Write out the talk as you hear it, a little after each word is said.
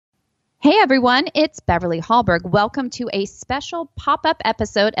Hey everyone, it's Beverly Hallberg. Welcome to a special pop-up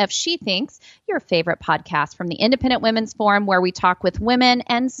episode of She Thinks, your favorite podcast from the Independent Women's Forum, where we talk with women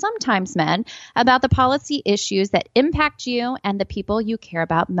and sometimes men about the policy issues that impact you and the people you care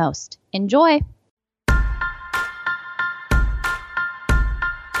about most. Enjoy.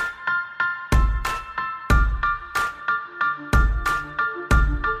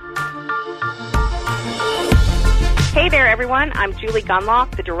 Hey there, everyone. I'm Julie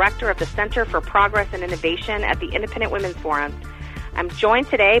Gunlock, the director of the Center for Progress and Innovation at the Independent Women's Forum. I'm joined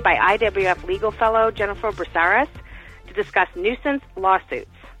today by IWF legal fellow Jennifer Braceras to discuss nuisance lawsuits,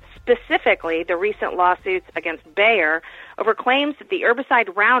 specifically the recent lawsuits against Bayer over claims that the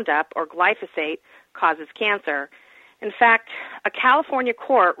herbicide Roundup, or glyphosate, causes cancer. In fact, a California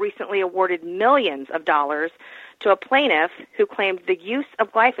court recently awarded millions of dollars to a plaintiff who claimed the use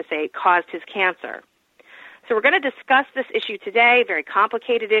of glyphosate caused his cancer. So we're going to discuss this issue today, very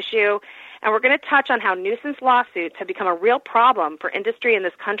complicated issue, and we're going to touch on how nuisance lawsuits have become a real problem for industry in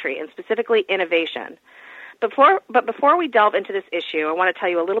this country, and specifically innovation. But before we delve into this issue, I want to tell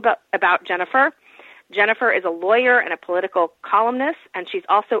you a little bit about Jennifer. Jennifer is a lawyer and a political columnist, and she's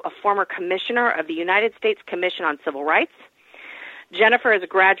also a former commissioner of the United States Commission on Civil Rights. Jennifer is a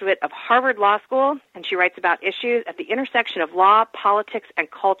graduate of Harvard Law School, and she writes about issues at the intersection of law, politics,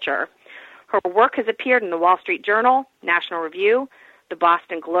 and culture. Her work has appeared in the Wall Street Journal, National Review, the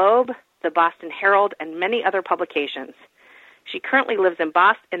Boston Globe, the Boston Herald, and many other publications. She currently lives in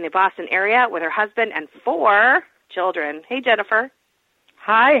the Boston area with her husband and 4 children. Hey, Jennifer.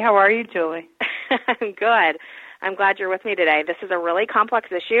 Hi, how are you, Julie? I'm good. I'm glad you're with me today. This is a really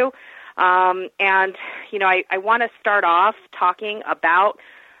complex issue, and, you know, I want to start off talking about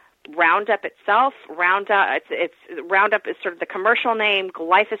Roundup itself. Roundup is sort of the commercial name.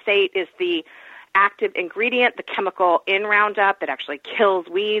 Glyphosate is the active ingredient, the chemical in Roundup. It actually kills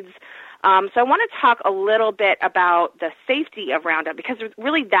weeds. So I want to talk a little bit about the safety of Roundup, because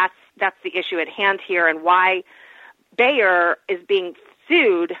really that's the issue at hand here, and why Bayer is being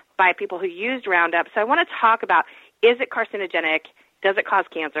sued by people who used Roundup. So I want to talk about, is it carcinogenic? Does it cause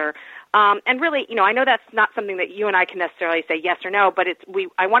cancer? And really, you know, I know that's not something that you and I can necessarily say yes or no, but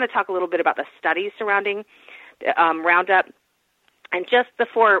I want to talk a little bit about the studies surrounding Roundup. And just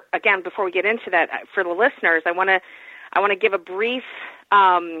before we get into that, for the listeners, I want to give a brief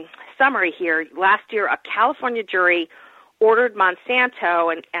summary here. Last year, a California jury ordered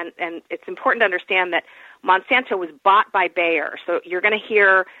Monsanto, and it's important to understand that Monsanto was bought by Bayer. So you're going to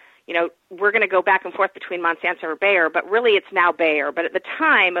hear, you know, we're going to go back and forth between Monsanto or Bayer, but really it's now Bayer. But at the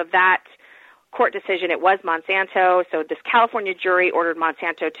time of that court decision, it was Monsanto. So this California jury ordered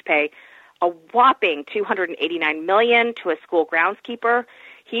Monsanto to pay a whopping $289 million to a school groundskeeper.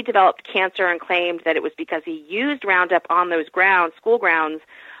 He developed cancer and claimed that it was because he used Roundup on those school grounds,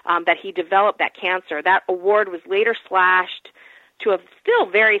 that he developed that cancer. That award was later slashed to a still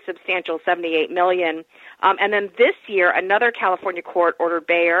very substantial $78 million. And then this year, another California court ordered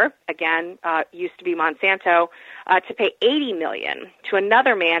Bayer, again, used to be Monsanto, to pay $80 million to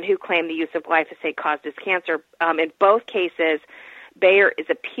another man who claimed the use of glyphosate caused his cancer. In both cases, Bayer is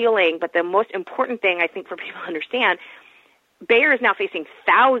appealing, but the most important thing I think for people to understand, Bayer is now facing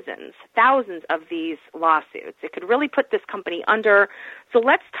thousands of these lawsuits. It could really put this company under. So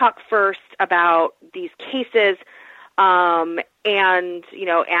let's talk first about these cases. But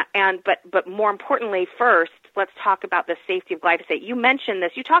more importantly, first, let's talk about the safety of glyphosate. You mentioned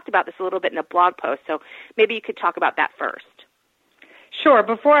this. You talked about this a little bit in a blog post, so maybe you could talk about that first. Sure.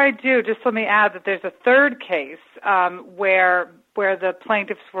 Before I do, just let me add that there's a third case where the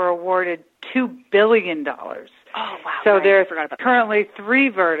plaintiffs were awarded $2 billion. Oh, wow. So there's currently 3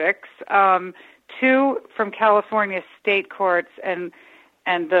 verdicts, 2 from California state courts, and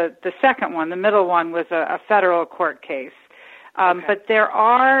the second one, the middle one, was a federal court case. Okay. But there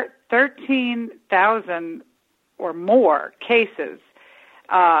are 13,000 or more cases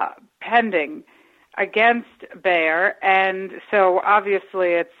pending against Bayer, and so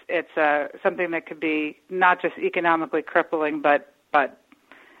obviously it's something that could be not just economically crippling, but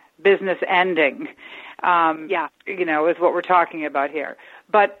business ending. You know, is what we're talking about here.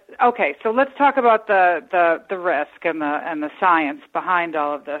 But okay, so let's talk about the risk and the science behind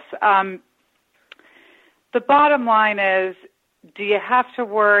all of this. The bottom line is, do you have to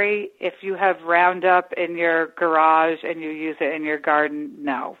worry if you have Roundup in your garage and you use it in your garden?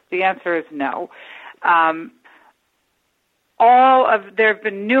 No. The answer is no. There have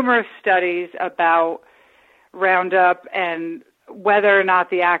been numerous studies about Roundup and whether or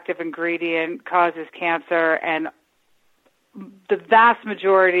not the active ingredient causes cancer, and the vast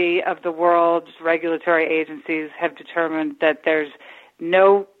majority of the world's regulatory agencies have determined that there's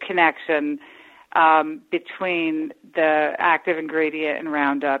no connection between the active ingredient in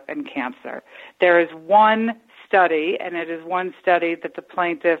Roundup and cancer. There is one study, and it is one study that the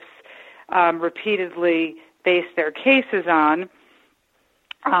plaintiffs repeatedly base their cases on,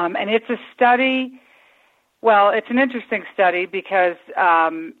 and it's a study. Well, it's an interesting study because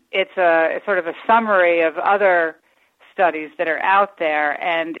it's sort of a summary of other studies that are out there,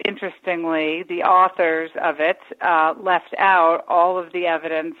 and interestingly, the authors of it left out all of the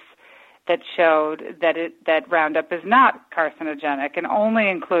evidence that showed that Roundup is not carcinogenic, and only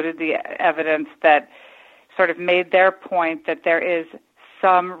included the evidence that sort of made their point that there is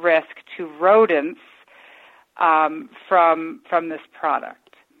some risk to rodents from this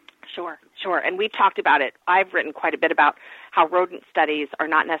product. Sure. And we talked about it. I've written quite a bit about how rodent studies are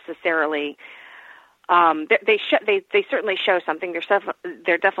not necessarily. They certainly show something.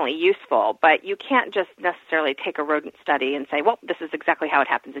 They're definitely useful, but you can't just necessarily take a rodent study and say, well, this is exactly how it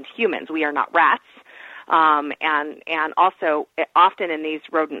happens in humans. We are not rats. And also, often in these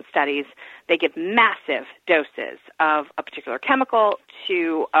rodent studies, they give massive doses of a particular chemical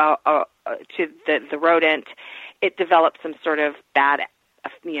to the rodent. It develops some sort of bad,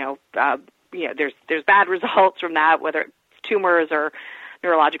 there's bad results from that, whether it's tumors or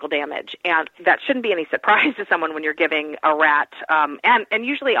neurological damage, and that shouldn't be any surprise to someone when you're giving a rat. And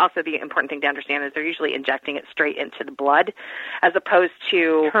usually, also the important thing to understand is they're usually injecting it straight into the blood, as opposed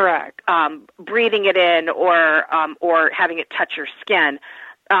to correct breathing it in or having it touch your skin.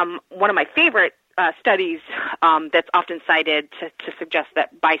 One of my favorite studies that's often cited to suggest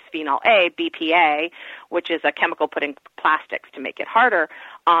that bisphenol A, BPA, which is a chemical put in plastics to make it harder,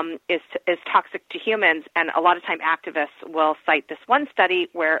 is toxic to humans. And a lot of time activists will cite this one study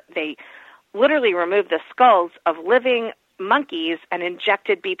where they literally removed the skulls of living monkeys and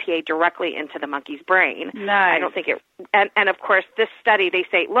injected BPA directly into the monkey's brain. Nice. I don't think it, and of course this study, they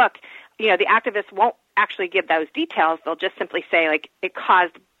say, look, the activists won't actually give those details. They'll just simply say, like, it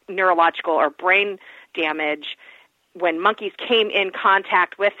caused neurological or brain damage when monkeys came in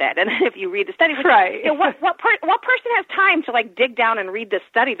contact with it. And if you read the study, right. What person has time to dig down and read the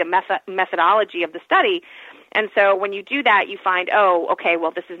study, the methodology of the study? And so when you do that, you find,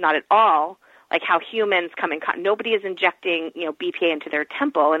 this is not at all like how humans come in contact. Nobody is injecting, BPA into their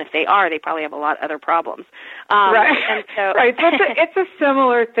temple, and if they are, they probably have a lot of other problems. Right. And so, right. So it's a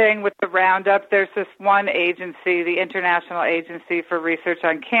similar thing with the Roundup. There's this one agency, the International Agency for Research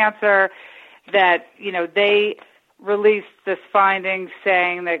on Cancer, that they released this finding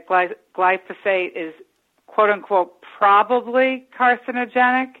saying that glyphosate is quote unquote probably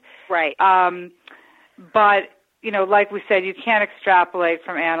carcinogenic. Right. But like we said, you can't extrapolate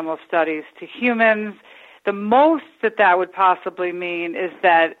from animal studies to humans. The most that would possibly mean is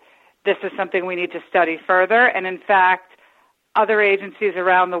that this is something we need to study further. And in fact, other agencies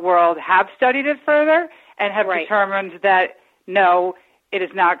around the world have studied it further and have determined that, no, it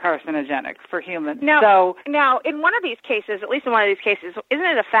is not carcinogenic for humans. Now, in one of these cases, at least in one of these cases, isn't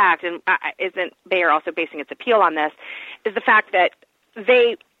it a fact, and isn't Bayer also basing its appeal on this, is the fact that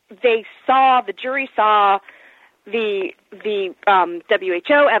the jury saw the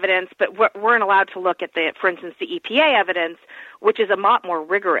WHO evidence, but weren't allowed to look at for instance, the EPA evidence, which is a lot more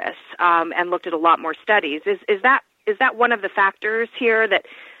rigorous and looked at a lot more studies. Is that one of the factors here that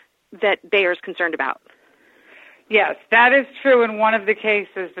Bayer's concerned about? Yes, that is true in one of the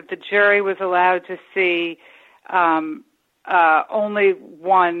cases, that the jury was allowed to see only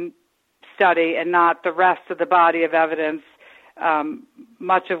one study and not the rest of the body of evidence,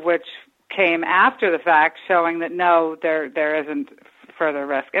 much of which came after the fact, showing that no, there isn't further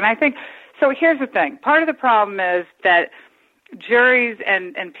risk. And I think, so here's the thing. Part of the problem is that juries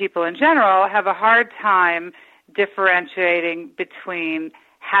and people in general have a hard time differentiating between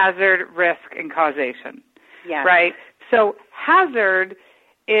hazard, risk, and causation. Yes. Right? So hazard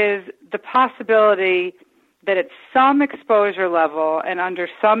is the possibility that at some exposure level and under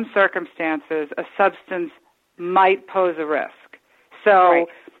some circumstances, a substance might pose a risk. So,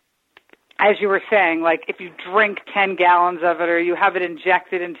 as you were saying, like if you drink 10 gallons of it or you have it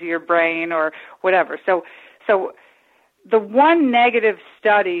injected into your brain or whatever. So the one negative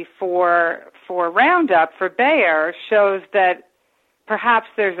study for Roundup, for Bayer, shows that perhaps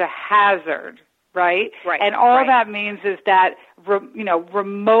there's a hazard, right? Right. And all that means is that,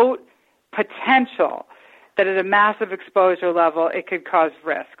 remote potential that at a massive exposure level it could cause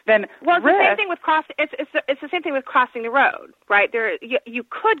risk. Then it's the same thing with it's the same thing with crossing the road, right? You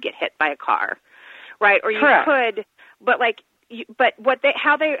could get hit by a car, right? Or you could, but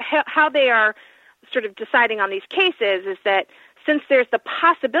how they are sort of deciding on these cases is that since there's the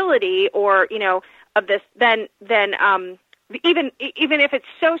possibility of this, then even if it's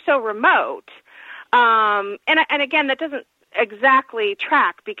so remote. And again, that doesn't exactly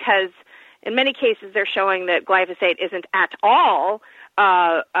track, because in many cases they're showing that glyphosate isn't at all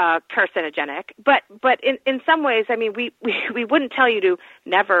carcinogenic. But in some ways, I mean, we wouldn't tell you to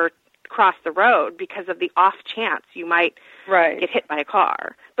never cross the road because of the off chance you might get hit by a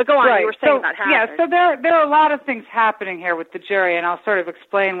car. But go on, you were saying about hazard. Yeah, so there are a lot of things happening here with the jury, and I'll sort of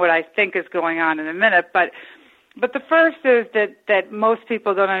explain what I think is going on in a minute. But the first is that most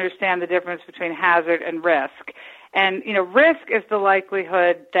people don't understand the difference between hazard and risk. And, risk is the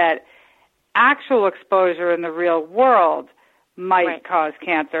likelihood that actual exposure in the real world might cause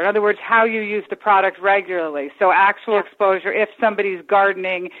cancer. In other words, how you use the product regularly. So actual exposure, if somebody's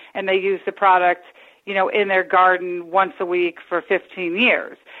gardening and they use the product, in their garden once a week for 15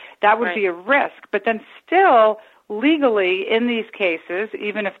 years, that would be a risk. But then still, legally, in these cases,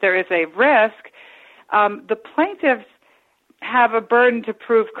 even if there is a risk, the plaintiffs have a burden to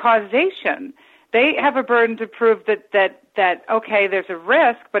prove causation. They have a burden to prove that okay, there's a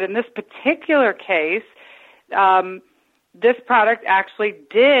risk, but in this particular case, this product actually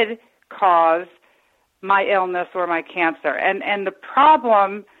did cause my illness or my cancer. And the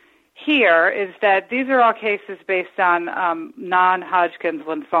problem here is that these are all cases based on non-Hodgkin's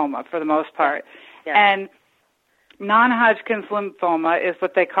lymphoma for the most part. Yes. And non-Hodgkin's lymphoma is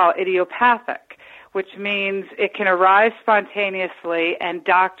what they call idiopathic, which means it can arise spontaneously and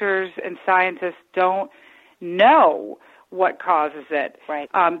doctors and scientists don't know what causes it. Right.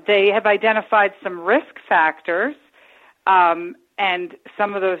 They have identified some risk factors, and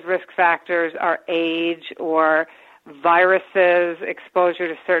some of those risk factors are age or viruses, exposure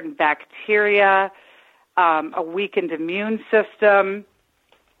to certain bacteria, a weakened immune system.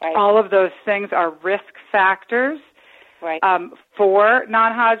 Right. All of those things are risk factors for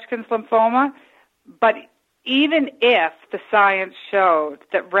non-Hodgkin's lymphoma. But even if the science showed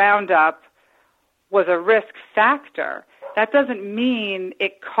that Roundup was a risk factor, that doesn't mean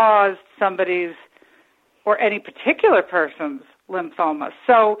it caused somebody's or any particular person's lymphoma.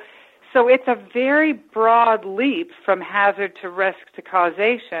 So it's a very broad leap from hazard to risk to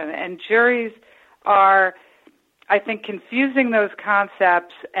causation, and juries are, I think, confusing those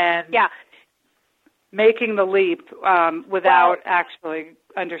concepts and making the leap without actually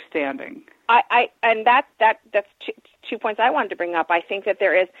understanding. That's two points I wanted to bring up. I think that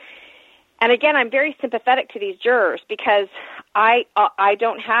there is, and again, I'm very sympathetic to these jurors because I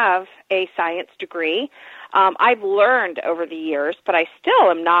don't have a science degree. I've learned over the years, but I still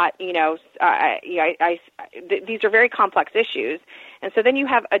am not. These are very complex issues, and so then you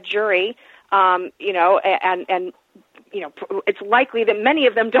have a jury, and it's likely that many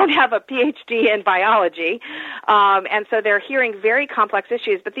of them don't have a PhD in biology, and so they're hearing very complex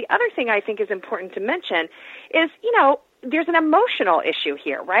issues. But the other thing I think is important to mention is, there's an emotional issue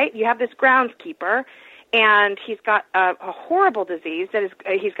here, right? You have this groundskeeper, and he's got a horrible disease that is,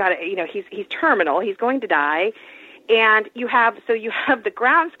 he's terminal, he's going to die, and you have the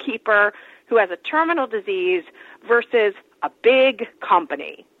groundskeeper who has a terminal disease versus a big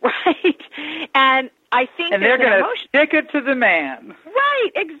company, right? And I think they're going to stick it to the man.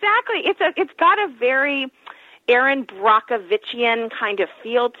 Right, exactly. It's got a very Aaron Brockovichian kind of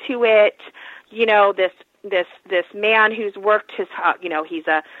feel to it. This man who's worked his, he's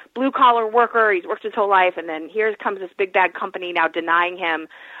a blue collar worker. He's worked his whole life, and then here comes this big bad company now denying him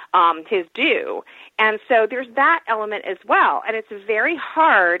his due. And so there's that element as well. And it's very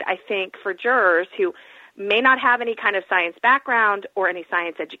hard, I think, for jurors who may not have any kind of science background or any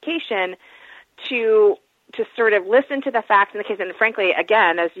science education to sort of listen to the facts in the case. And frankly,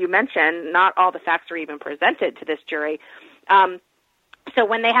 again, as you mentioned, not all the facts are even presented to this jury. So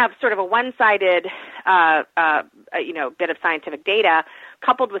when they have sort of a one-sided, bit of scientific data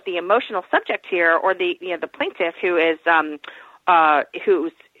coupled with the emotional subject here, or the plaintiff who is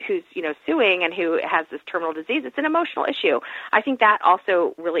who's suing and who has this terminal disease, it's an emotional issue. I think that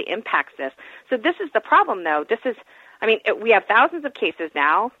also really impacts this. So this is the problem, though. We have thousands of cases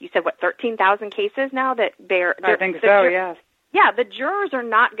now. You said, 13,000 cases now that they're I think so, yes. Yeah, the jurors are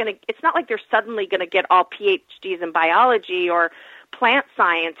not going to, it's not like they're suddenly going to get all PhDs in biology or plant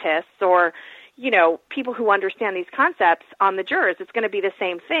scientists or, people who understand these concepts on the jurors. It's going to be the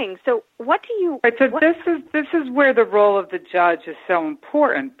same thing. So what do you... Right, so this is where the role of the judge is so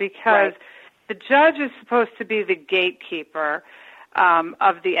important, because the judge is supposed to be the gatekeeper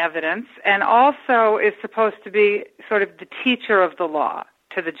of the evidence, and also is supposed to be sort of the teacher of the law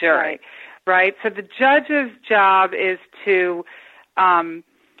to the jury, right? So the judge's job is to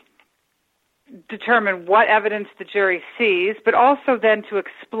determine what evidence the jury sees, but also then to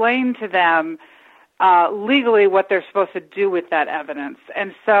explain to them legally what they're supposed to do with that evidence.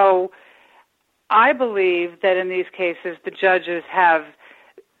 And so I believe that in these cases the judges have,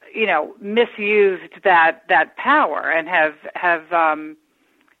 misused that power and have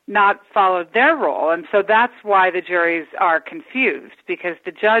not followed their role. And so that's why the juries are confused, because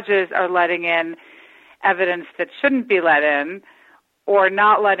the judges are letting in evidence that shouldn't be let in, or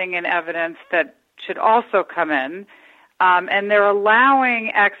not letting in evidence that should also come in. And they're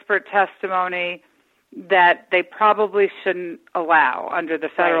allowing expert testimony that they probably shouldn't allow under the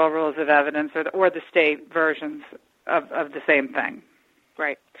federal rules of evidence or the state versions of the same thing.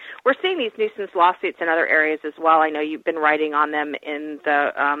 Right. We're seeing these nuisance lawsuits in other areas as well. I know you've been writing on them in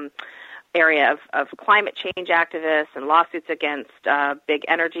the area of climate change activists and lawsuits against big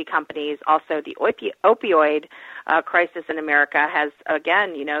energy companies. Also, the opioid crisis in America has,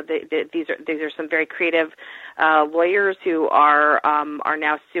 again, these are some very creative lawyers who are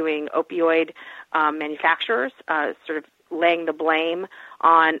now suing opioid manufacturers, sort of laying the blame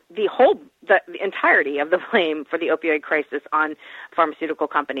on the entirety of the blame for the opioid crisis on pharmaceutical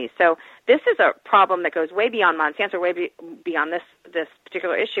companies. So this is a problem that goes way beyond Monsanto, way beyond this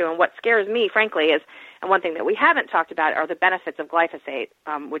particular issue. And what scares me, frankly, is, and one thing that we haven't talked about, are the benefits of glyphosate,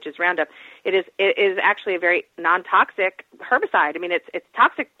 which is Roundup. It is actually a very non-toxic herbicide. I mean, it's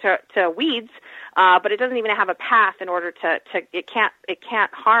toxic to weeds, but it doesn't even have a path in order to it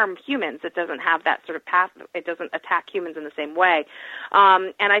can't harm humans. It doesn't have that sort of path. It doesn't attack humans in the same way.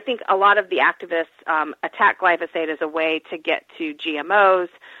 And I think a lot of the activists attack glyphosate as a way to get to GMOs.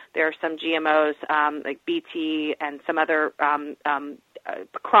 There are some GMOs like BT and some other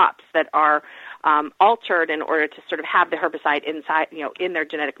crops that are altered in order to sort of have the herbicide inside, in their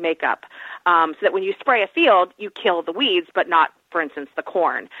genetic makeup, so that when you spray a field, you kill the weeds, but not, for instance, the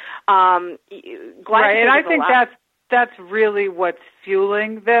corn. Right, and I think that's really what's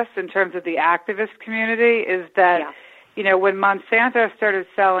fueling this in terms of the activist community, is that, when Monsanto started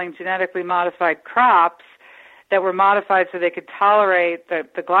selling genetically modified crops that were modified so they could tolerate the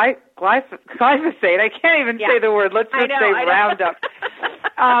glyphosate. I can't even say the word. Let's just say Roundup.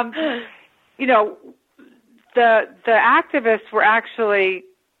 The activists were actually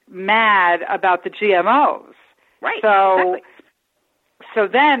mad about the GMOs. Right. So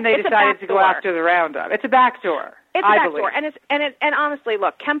then they decided to go after the Roundup. It's a backdoor. It's a backdoor, and honestly,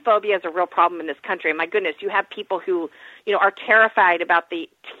 look, chemphobia is a real problem in this country. And my goodness, you have people who, are terrified about the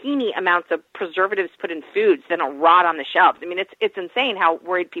teeny amounts of preservatives put in foods that don't rot on the shelves. I mean, it's insane how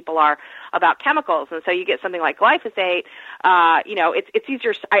worried people are about chemicals. And so you get something like glyphosate. It's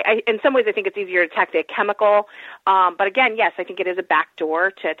easier. In some ways, I think it's easier to attack the chemical. But again, yes, I think it is a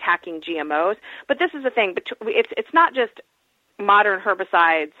backdoor to attacking GMOs. But this is the thing. It's not just modern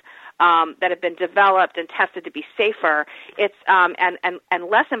herbicides that have been developed and tested to be safer. It's and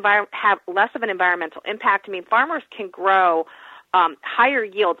have less of an environmental impact. I mean, farmers can grow higher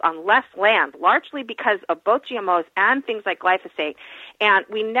yields on less land, largely because of both GMOs and things like glyphosate. And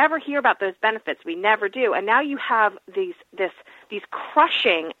we never hear about those benefits. We never do. And now you have these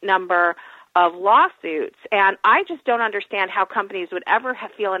crushing number of lawsuits, and I just don't understand how companies would ever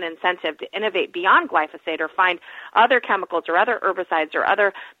feel an incentive to innovate beyond glyphosate or find other chemicals or other herbicides or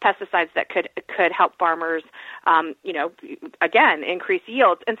other pesticides that could help farmers, again, increase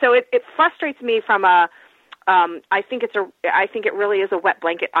yields. And so it frustrates me from I think it really is a wet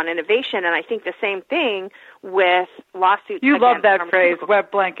blanket on innovation, and I think the same thing with lawsuits. You love that phrase,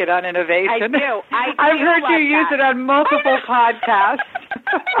 wet blanket on innovation. I do. I've heard you use it on multiple podcasts.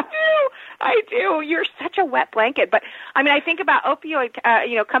 I do. You're such a wet blanket. But I mean, I think about opioid,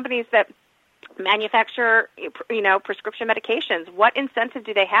 companies that manufacture, prescription medications. What incentive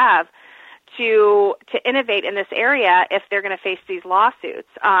do they have to innovate in this area if they're going to face these lawsuits?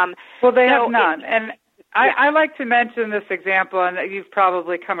 Well, they have none. And I like to mention this example, and you've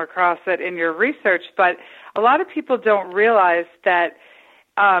probably come across it in your research, but a lot of people don't realize that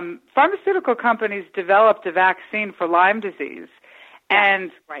pharmaceutical companies developed a vaccine for Lyme disease.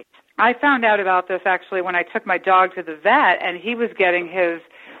 And I found out about this actually when I took my dog to the vet, and he was getting his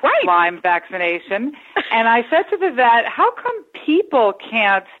Lyme vaccination. And I said to the vet, how come people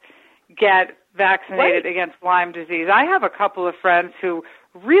can't get vaccinated against Lyme disease? I have a couple of friends who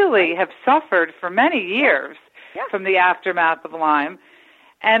really have suffered for many years from the aftermath of Lyme.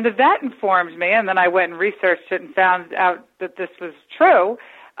 And the vet informed me, and then I went and researched it and found out that this was true.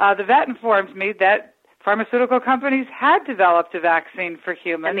 The vet informed me that pharmaceutical companies had developed a vaccine for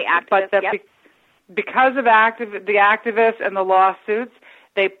humans, and the activists, but that because of the activists and the lawsuits,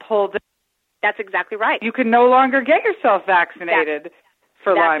 they pulled it. That's exactly right. You can no longer get yourself vaccinated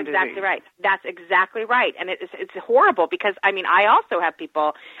for Lyme disease. That's exactly right. That's exactly right, and it's horrible because I also have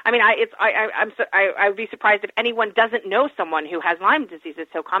people. I would be surprised if anyone doesn't know someone who has Lyme disease.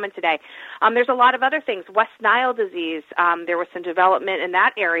 It's so common today. There's a lot of other things. West Nile disease. There was some development in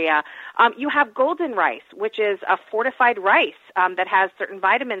that area. You have golden rice, which is a fortified rice that has certain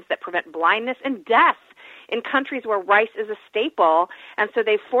vitamins that prevent blindness and death in countries where rice is a staple. And so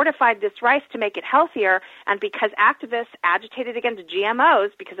they fortified this rice to make it healthier. And because activists agitated against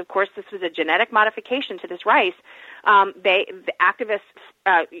GMOs, because of course this was a genetic modification to this rice, the activists,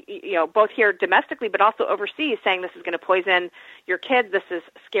 both here domestically but also overseas, saying this is going to poison your kids, this is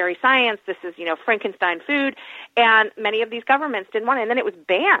scary science, this is, Frankenstein food, and many of these governments didn't want it, and then it was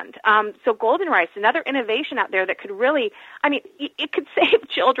banned. So golden rice, another innovation out there that could really, it could save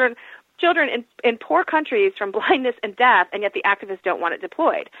children in poor countries from blindness and death, and yet the activists don't want it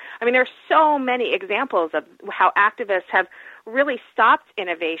deployed. There are so many examples of how activists have really stopped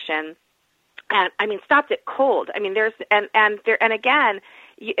innovation, and stopped it cold. There's and again,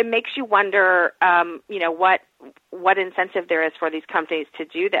 it makes you wonder, what incentive there is for these companies to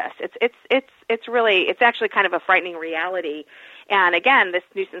do this. It's actually kind of a frightening reality. And again, this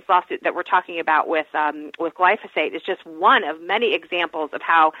nuisance lawsuit that we're talking about with glyphosate is just one of many examples of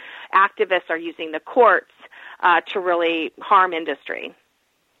how activists are using the courts to really harm industry.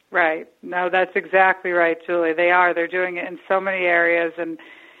 Right. No, that's exactly right, Julie. They are. They're doing it in so many areas, and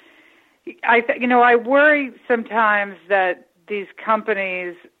I worry sometimes that these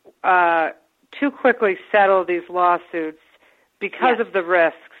companies too quickly settle these lawsuits because of the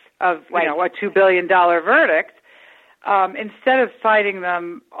risks of a $2 billion verdict. Instead of fighting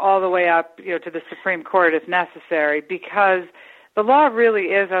them all the way up, to the Supreme Court if necessary, because the law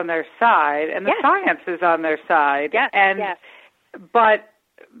really is on their side and the science is on their side.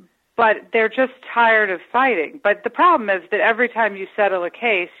 But they're just tired of fighting. But the problem is that every time you settle a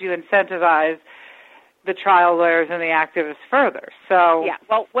case, you incentivize the trial lawyers and the activists further. So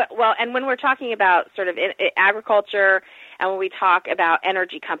well, and when we're talking about sort of agriculture, and when we talk about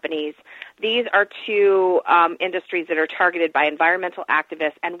energy companies, these are two industries that are targeted by environmental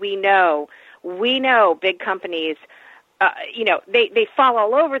activists, and we know big companies. They fall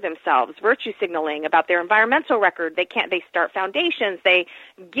all over themselves, virtue signaling about their environmental record. They start foundations. They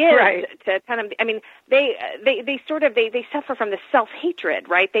give to kind of. They suffer from this self-hatred,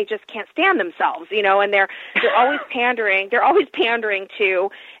 right? They just can't stand themselves, and they're always pandering. They're always pandering to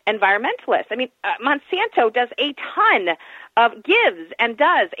environmentalists. Monsanto does a ton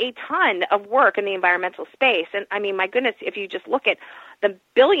of work in the environmental space. And my goodness, if you just look at the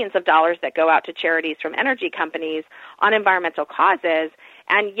billions of dollars that go out to charities from energy companies on environmental causes,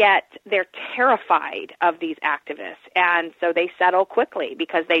 and yet they're terrified of these activists. And so they settle quickly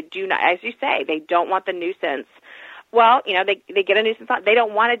because they do not, as you say, they don't want the nuisance. Well, they get a nuisance, they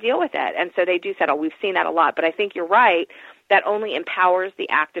don't want to deal with it, and so they do settle. We've seen that a lot. But I think you're right. That only empowers the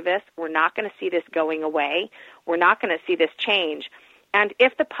activists. We're not going to see this going away. We're not going to see this change. And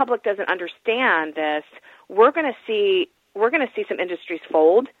if the public doesn't understand this, we're going to see some industries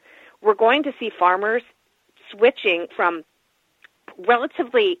fold. We're going to see farmers switching from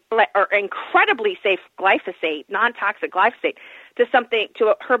relatively or incredibly safe glyphosate, non-toxic glyphosate, to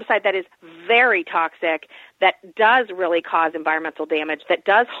a herbicide that is very toxic, that does really cause environmental damage, that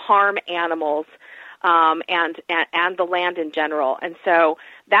does harm animals and the land in general. And so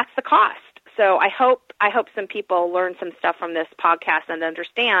that's the cost. So I hope some people learn some stuff from this podcast and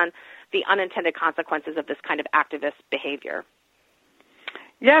understand the unintended consequences of this kind of activist behavior.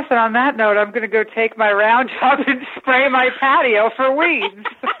 Yes, and on that note, I'm going to go take my Roundup and spray my patio for weeds.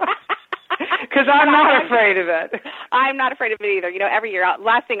 Because I'm not afraid of it. I'm not afraid of it either. Every year,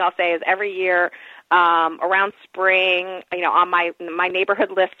 last thing I'll say is every year around spring, on my neighborhood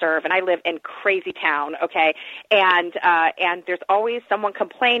listserv, and I live in crazy town, okay, and there's always someone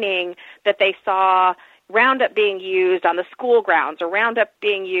complaining that they saw Roundup being used on the school grounds or Roundup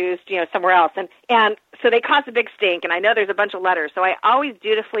being used, somewhere else, and so they cause a big stink. And I know there's a bunch of letters, so I always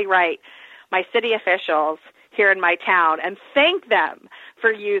dutifully write my city officials here in my town and thank them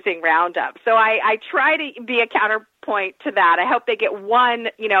for using Roundup. So I try to be a counterpoint to that. I hope they get one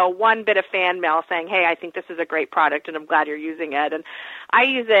bit of fan mail saying, hey, I think this is a great product and I'm glad you're using it. And I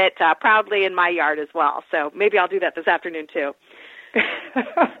use it proudly in my yard as well. So maybe I'll do that this afternoon too.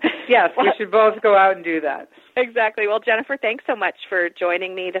 Yes, we should both go out and do that. Exactly. Well, Jennifer, thanks so much for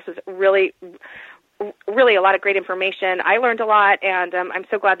joining me. This is really a lot of great information. I learned a lot, and I'm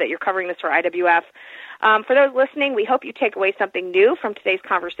so glad that you're covering this for IWF. For those listening, we hope you take away something new from today's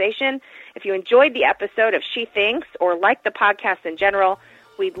conversation. If you enjoyed the episode of She Thinks or like the podcast in general,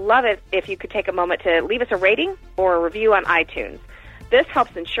 we'd love it if you could take a moment to leave us a rating or a review on iTunes. This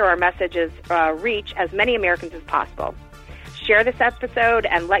helps ensure our messages reach as many Americans as possible. Share this episode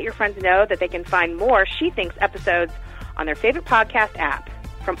and let your friends know that they can find more She Thinks episodes on their favorite podcast app.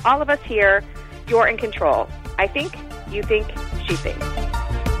 From all of us here, you're in control. I think, you think, she thinks.